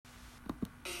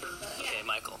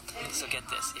So get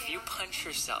this. If you punch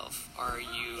yourself,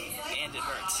 and it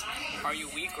hurts, are you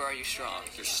weak or are you strong?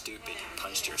 You're stupid. You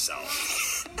punched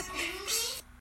yourself.